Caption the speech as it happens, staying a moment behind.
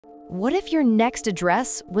What if your next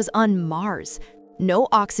address was on Mars? No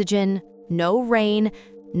oxygen, no rain,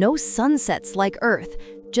 no sunsets like Earth,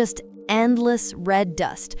 just endless red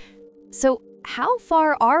dust. So, how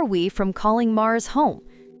far are we from calling Mars home?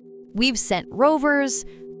 We've sent rovers,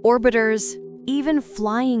 orbiters, even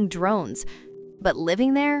flying drones. But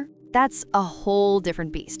living there, that's a whole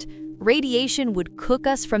different beast. Radiation would cook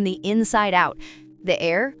us from the inside out. The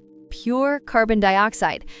air, pure carbon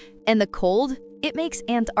dioxide. And the cold, it makes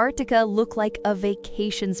Antarctica look like a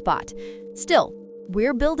vacation spot. Still,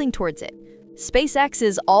 we're building towards it. SpaceX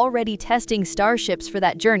is already testing starships for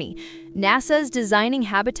that journey. NASA's designing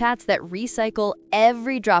habitats that recycle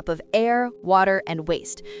every drop of air, water, and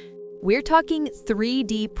waste. We're talking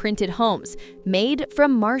 3D printed homes made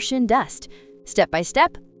from Martian dust. Step by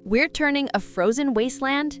step, we're turning a frozen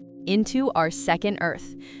wasteland into our second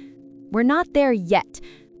Earth. We're not there yet,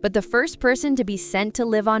 but the first person to be sent to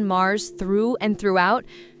live on Mars through and throughout,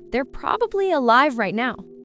 they're probably alive right now.